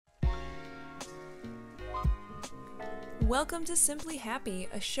Welcome to Simply Happy,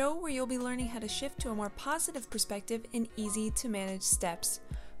 a show where you'll be learning how to shift to a more positive perspective in easy-to-manage steps.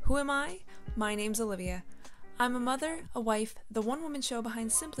 Who am I? My name's Olivia. I'm a mother, a wife, the one-woman show behind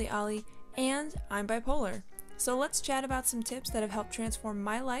Simply Ollie, and I'm bipolar. So let's chat about some tips that have helped transform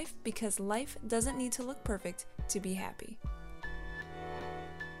my life because life doesn't need to look perfect to be happy.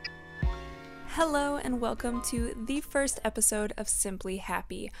 Hello and welcome to the first episode of Simply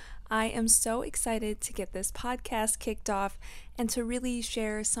Happy. I am so excited to get this podcast kicked off and to really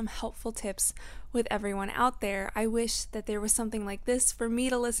share some helpful tips with everyone out there. I wish that there was something like this for me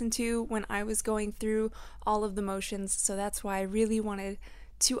to listen to when I was going through all of the motions, so that's why I really wanted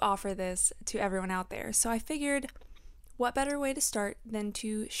to offer this to everyone out there. So I figured, what better way to start than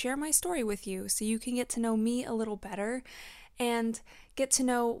to share my story with you so you can get to know me a little better and get to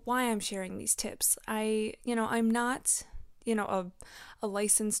know why I'm sharing these tips. I'm not, a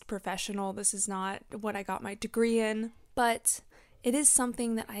licensed professional. This is not what I got my degree in, but it is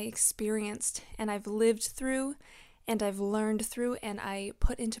something that I experienced and I've lived through and I've learned through and I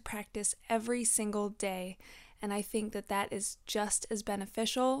put into practice every single day. And I think that that is just as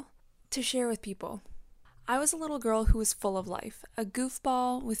beneficial to share with people. I was a little girl who was full of life, a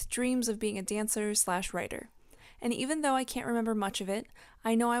goofball with dreams of being a dancer/writer. And even though I can't remember much of it,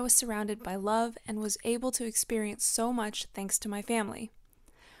 I know I was surrounded by love and was able to experience so much thanks to my family.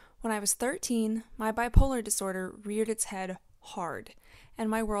 When I was 13, my bipolar disorder reared its head hard, and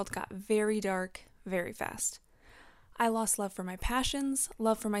my world got very dark very fast. I lost love for my passions,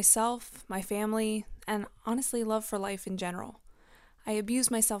 love for myself, my family, and honestly love for life in general. I abused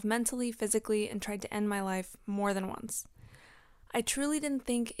myself mentally, physically, and tried to end my life more than once. I truly didn't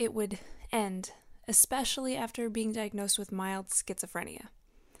think it would end, especially after being diagnosed with mild schizophrenia.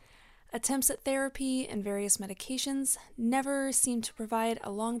 Attempts at therapy and various medications never seemed to provide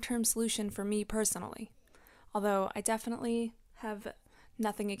a long-term solution for me personally, although I definitely have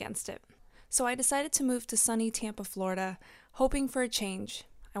nothing against it. So I decided to move to sunny Tampa, Florida, hoping for a change.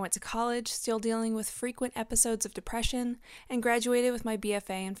 I went to college, still dealing with frequent episodes of depression, and graduated with my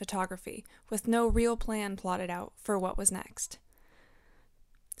BFA in photography, with no real plan plotted out for what was next.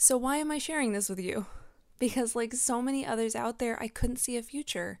 So why am I sharing this with you? Because like so many others out there, I couldn't see a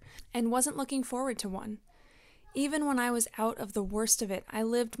future and wasn't looking forward to one. Even when I was out of the worst of it, I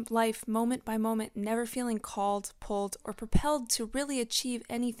lived life moment by moment, never feeling called, pulled, or propelled to really achieve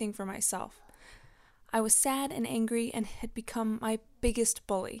anything for myself. I was sad and angry and had become my biggest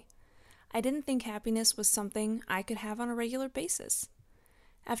bully. I didn't think happiness was something I could have on a regular basis.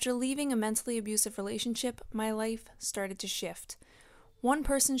 After leaving a mentally abusive relationship, my life started to shift. One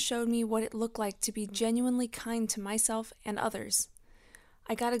person showed me what it looked like to be genuinely kind to myself and others.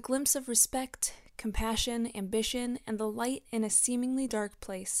 I got a glimpse of respect, compassion, ambition, and the light in a seemingly dark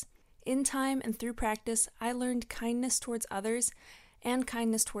place. In time and through practice, I learned kindness towards others and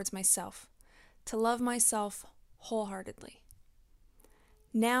kindness towards myself, to love myself wholeheartedly.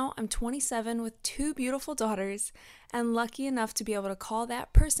 Now I'm 27 with 2 beautiful daughters and lucky enough to be able to call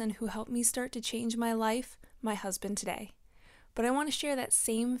that person who helped me start to change my life my husband today. But I want to share that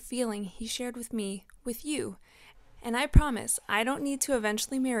same feeling he shared with me with you, and I promise I don't need to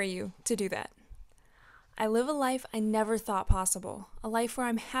eventually marry you to do that. I live a life I never thought possible, a life where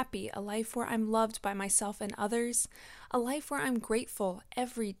I'm happy, a life where I'm loved by myself and others, a life where I'm grateful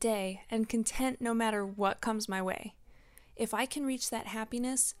every day and content no matter what comes my way. If I can reach that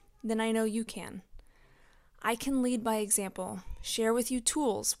happiness, then I know you can. I can lead by example, share with you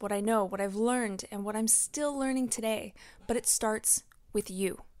tools, what I know, what I've learned, and what I'm still learning today, but it starts with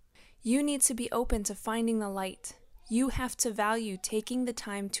you. You need to be open to finding the light. You have to value taking the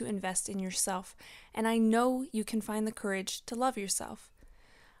time to invest in yourself, and I know you can find the courage to love yourself.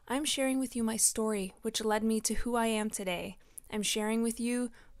 I'm sharing with you my story, which led me to who I am today. I'm sharing with you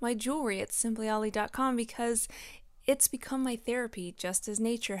my jewelry at simplyollie.com because it's become my therapy just as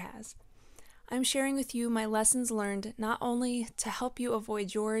nature has. I'm sharing with you my lessons learned not only to help you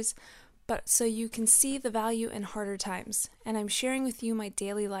avoid yours, but so you can see the value in harder times. And I'm sharing with you my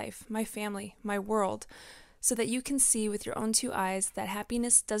daily life, my family, my world, so that you can see with your own 2 eyes that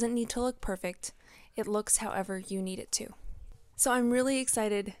happiness doesn't need to look perfect. It looks however you need it to. So I'm really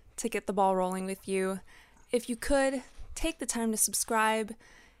excited to get the ball rolling with you. If you could, take the time to subscribe,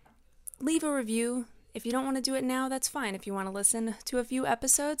 leave a review. If you don't want to do it now, that's fine. If you want to listen to a few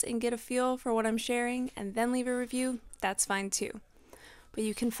episodes and get a feel for what I'm sharing and then leave a review, that's fine too. But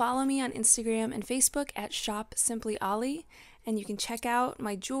you can follow me on Instagram and Facebook at Shop Simply Ollie, and you can check out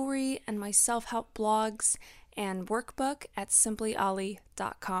my jewelry and my self-help blogs and workbook at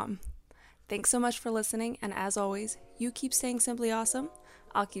simplyollie.com. Thanks so much for listening, and as always, you keep staying simply awesome,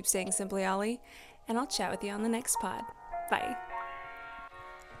 I'll keep staying Simply Ollie, and I'll chat with you on the next pod. Bye.